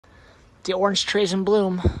The orange tree's in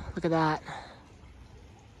bloom. Look at that.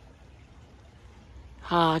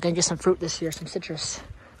 I'm gonna get some fruit this year, some citrus.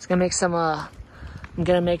 It's gonna make some, I'm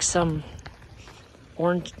gonna make some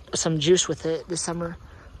juice with it this summer.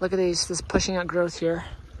 Look at this pushing out growth here.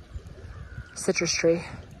 Citrus tree,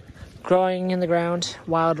 growing in the ground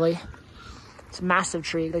wildly. It's a massive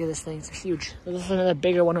tree. Look at this thing, it's huge. There's another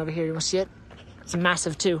bigger one over here, you wanna see it? It's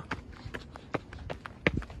massive too.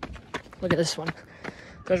 Look at this one.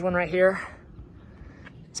 There's one right here.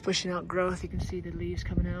 It's pushing out growth. You can see the leaves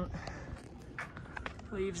coming out.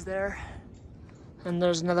 Leaves there. And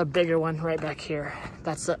there's another bigger one right back here.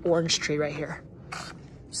 That's the orange tree right here.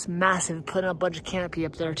 It's massive, putting a bunch of canopy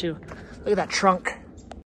up there too. Look at that trunk.